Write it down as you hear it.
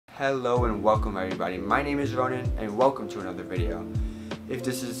Hello and welcome everybody, my name is Ronan and welcome to another video. If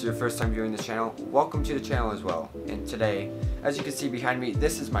this is your first time viewing this channel, welcome to the channel as well. And today, as you can see behind me,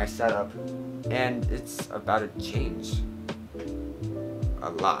 this is my setup and it's about to change. A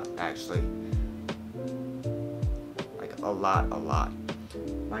lot actually. Like a lot.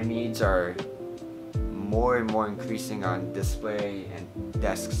 My needs are more and more increasing on display and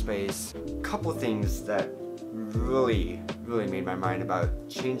desk space. Couple things that really made my mind about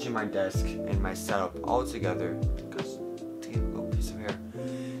changing my desk and my setup altogether. Gosh, take a little piece of hair.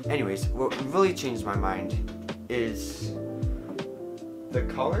 Anyways, what really changed my mind is the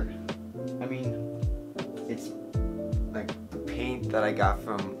color. I mean, it's like the paint that I got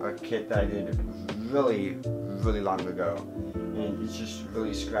from a kit that I did really long ago, and it's just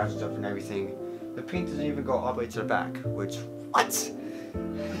really scratched up and everything. The paint doesn't even go all the way to the back, which, what?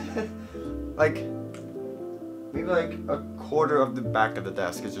 Like, maybe like a quarter of the back of the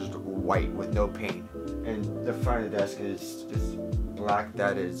desk is just white with no paint, and the front of the desk is just black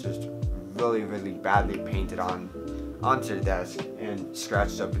that is just really badly painted onto the desk and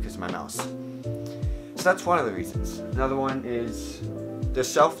scratched up because of my mouse. So that's one of the reasons. Another one is the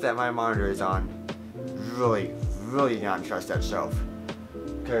shelf that my monitor is on. Really do not trust that shelf,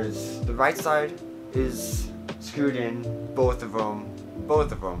 because the right side is screwed in, both of them,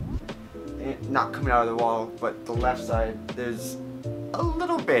 not coming out of the wall, but the left side, there's a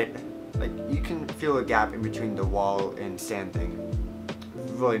little bit, like you can feel a gap in between the wall and stand thing.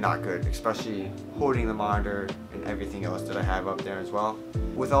 Really not good, especially holding the monitor and everything else that I have up there as well.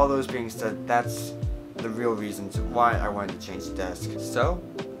 With all those being said, that's the real reasons why I wanted to change the desk. So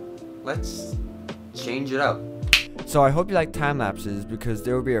let's change it up. So I hope you like time lapses, because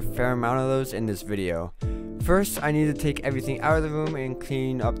there will be a fair amount of those in this video. First, I need to take everything out of the room and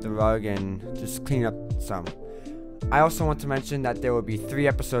clean up the rug and just clean up some. I also want to mention that there will be 3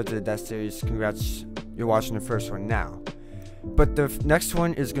 episodes of the desk series. Congrats, you're watching the first one now. But the next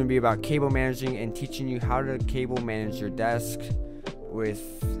one is going to be about cable managing and teaching you how to cable manage your desk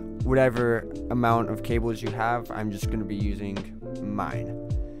with whatever amount of cables you have. I'm just going to be using mine.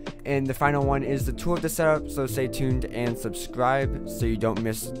 And the final one is the tool of the setup, so stay tuned and subscribe so you don't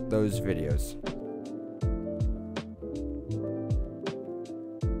miss those videos.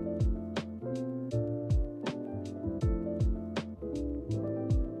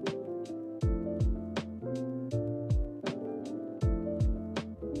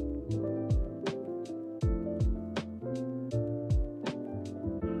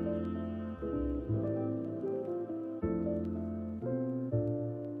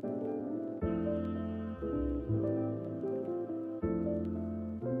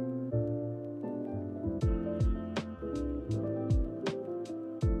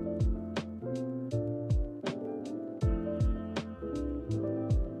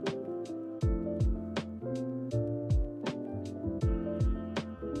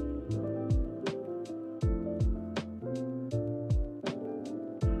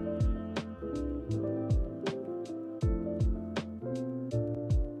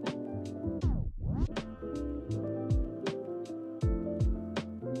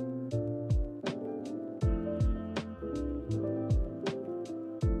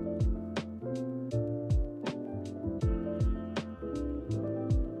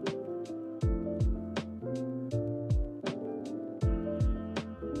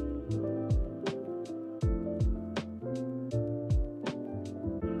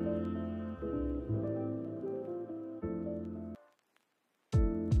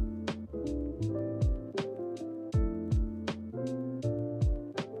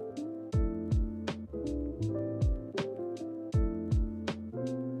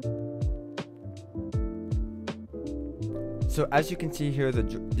 So as you can see here,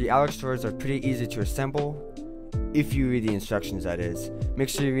 the Alex drawers are pretty easy to assemble, if you read the instructions, that is. Make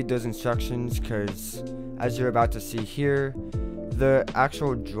sure you read those instructions, because as you're about to see here, the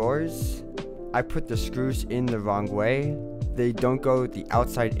actual drawers, I put the screws in the wrong way. They don't go the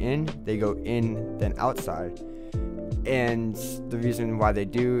outside in, they go in then outside. And the reason why they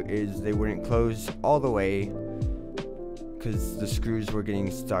do is they wouldn't close all the way because the screws were getting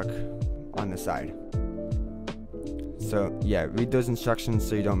stuck on the side. So yeah, read those instructions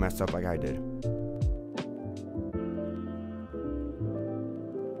so you don't mess up like I did.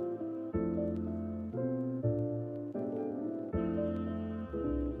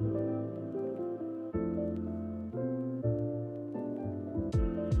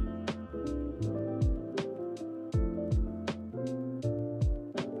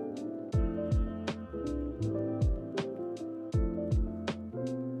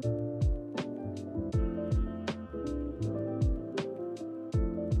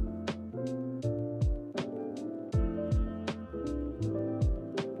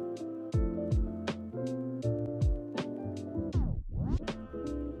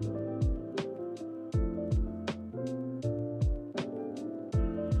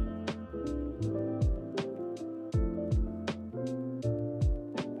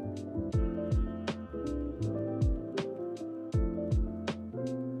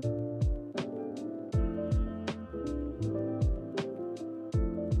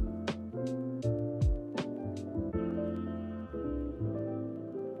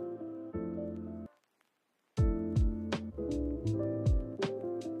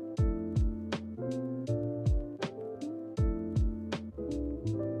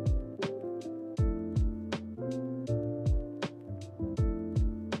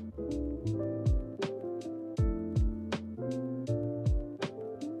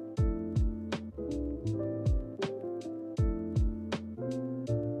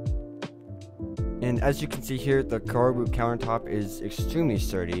 And as you can see here, the cargo countertop is extremely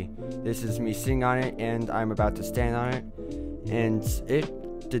sturdy. This is me sitting on it and I'm about to stand on it, and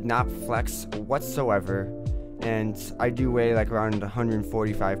it did not flex whatsoever. And I do weigh like around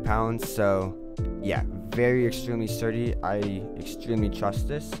 145 pounds, so yeah, very extremely sturdy. I extremely trust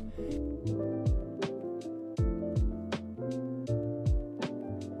this.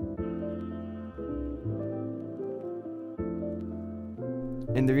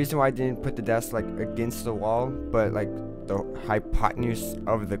 And the reason why I didn't put the desk like against the wall, but like the hypotenuse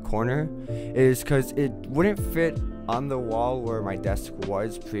of the corner, is because it wouldn't fit on the wall where my desk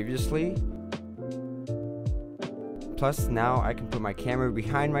was previously. Plus now I can put my camera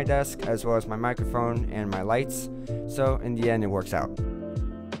behind my desk as well as my microphone and my lights, so in the end it works out.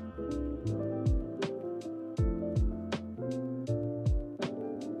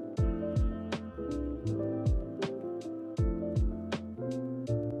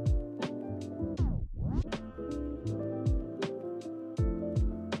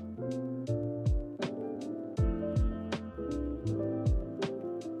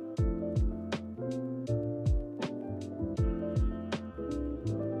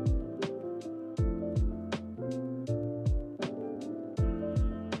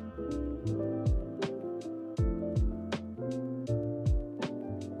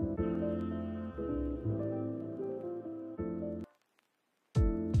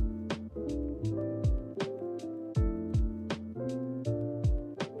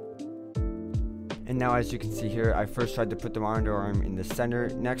 And now as you can see here, I first tried to put the monitor arm in the center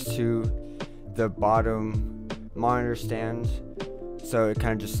next to the bottom monitor stand, so it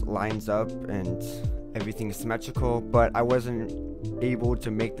kind of just lines up and everything is symmetrical, but I wasn't able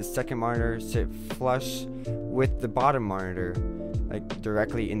to make the second monitor sit flush with the bottom monitor, like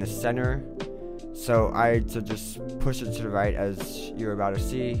directly in the center. So I had to just push it to the right, as you're about to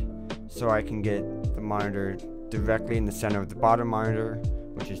see, so I can get the monitor directly in the center of the bottom monitor,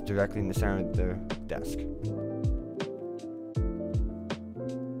 which is directly in the center of the desk.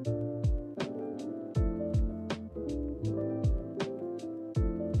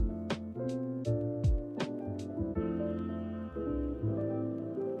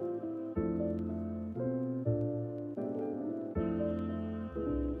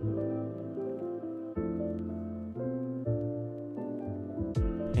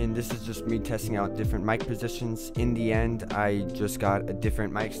 And this is just me testing out different mic positions. In the end, I just got a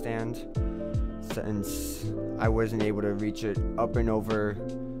different mic stand since I wasn't able to reach it up and over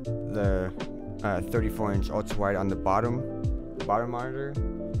the 34-inch ultra-wide on the bottom monitor,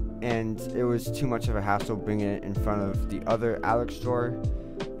 and it was too much of a hassle bringing it in front of the other Alex drawer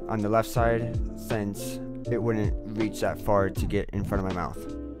on the left side, since it wouldn't reach that far to get in front of my mouth.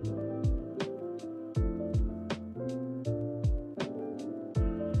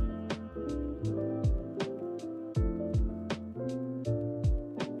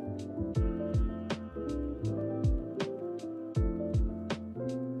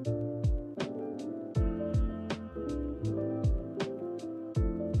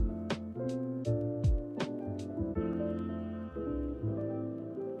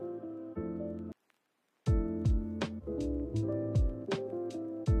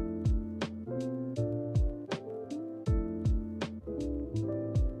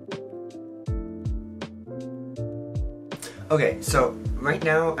 Okay, so right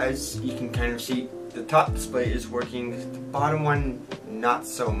now, as you can kind of see, the top display is working, the bottom one not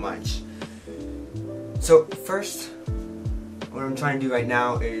so much. So first, what I'm trying to do right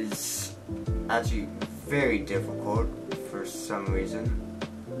now is actually very difficult for some reason,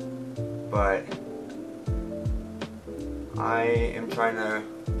 but I am trying to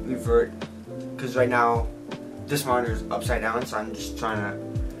revert, because right now this monitor is upside down, so I'm just trying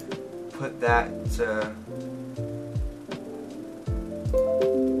to put that to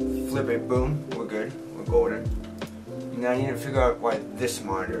flip it, boom, we're good, we're golden. Now I need to figure out why this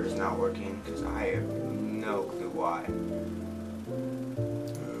monitor is not working, because I have no clue why.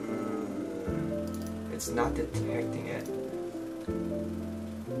 It's not detecting it.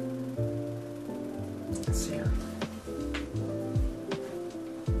 Let's see here.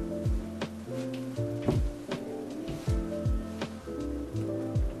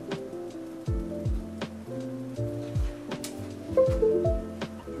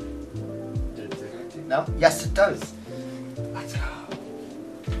 No? Yes, it does. Let's go.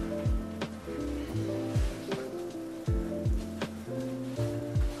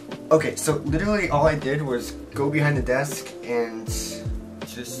 Okay, so literally all I did was go behind the desk and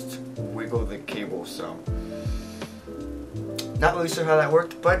just wiggle the cable, so not really sure how that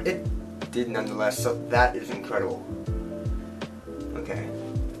worked, but it did nonetheless, so that is incredible. Okay,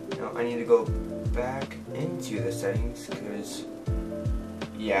 now I need to go back into the settings because,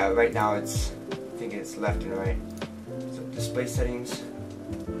 yeah, right now I think it's left and right. So display settings.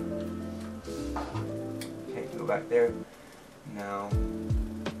 Okay, go back there. Now,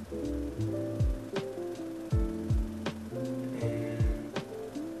 and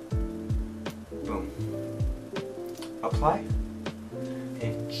boom. Apply.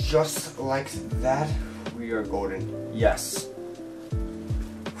 And just like that, we are golden. Yes.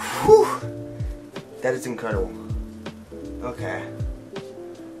 Whew. That is incredible. Okay.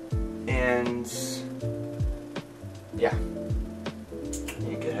 And yeah.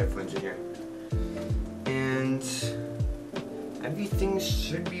 You get headphones in here. And everything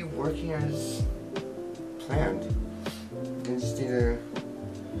should be working as planned. I just need to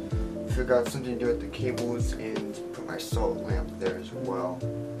figure out something to do with the cables and put my salt lamp there as well.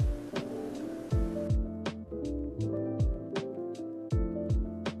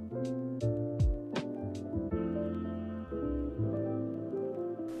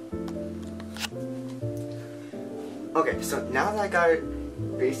 Okay, so now that I got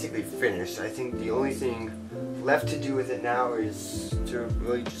it basically finished, I think the only thing left to do with it now is to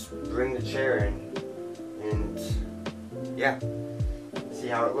really just bring the chair in and yeah, see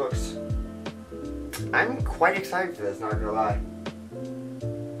how it looks. I'm quite excited for this, not gonna lie.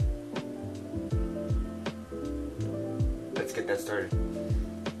 Let's get that started.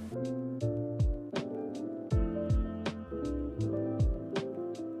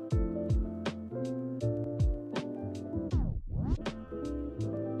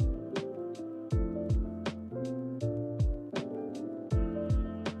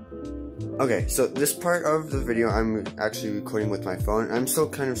 Okay, so this part of the video I'm actually recording with my phone. I'm still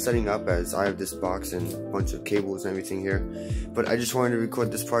kind of setting up as I have this box and a bunch of cables and everything here. But I just wanted to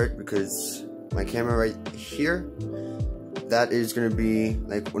record this part because my camera right here, that is going to be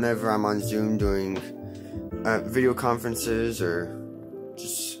like whenever I'm on Zoom doing video conferences or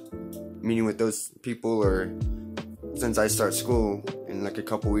just meeting with those people, or since I start school in like a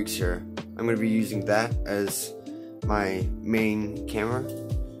couple weeks here, I'm going to be using that as my main camera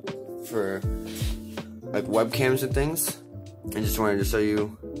for like webcams and things. I just wanted to show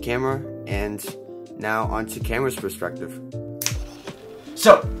you camera, and now onto camera's perspective.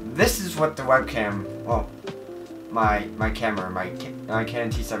 So this is what the webcam, well, my camera, my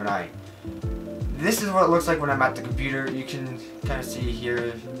Canon T7i. This is what it looks like when I'm at the computer. You can kind of see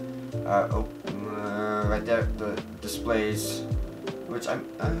here, right there, the displays, which I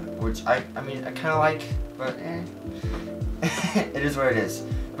mean I kind of like, but it is what it is.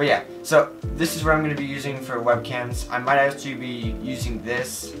 But yeah, so this is what I'm going to be using for webcams. I might actually be using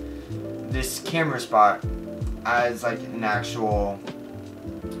this camera spot as like an actual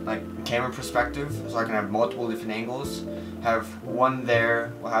like camera perspective, so I can have multiple different angles. Have one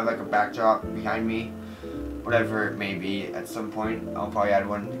there, we'll have like a backdrop behind me, whatever it may be at some point. I'll probably add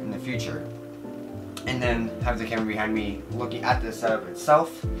one in the future. And then have the camera behind me looking at the setup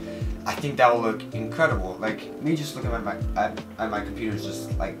itself. I think that will look incredible. Like me just looking at my computer is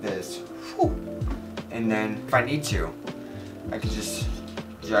just like this. Whew. And then if I need to, I can just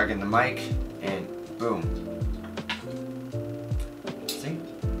drag in the mic and boom. See?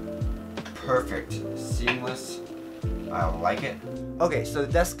 Perfect. Seamless. I like it. Okay, so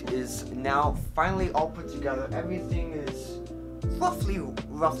the desk is now finally all put together. Everything is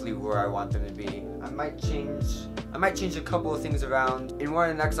roughly where I want them to be. I might change a couple of things around. In one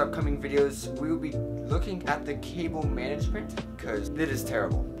of the next upcoming videos, we will be looking at the cable management because it is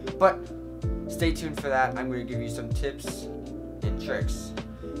terrible. But stay tuned for that. I'm going to give you some tips and tricks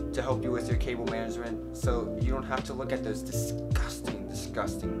to help you with your cable management, so you don't have to look at those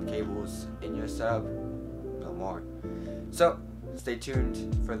disgusting cables in your setup no more. So stay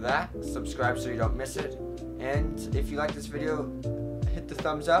tuned for that. Subscribe so you don't miss it. And if you like this video, hit the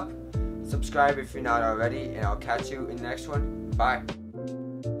thumbs up. Subscribe if you're not already, and I'll catch you in the next one. Bye.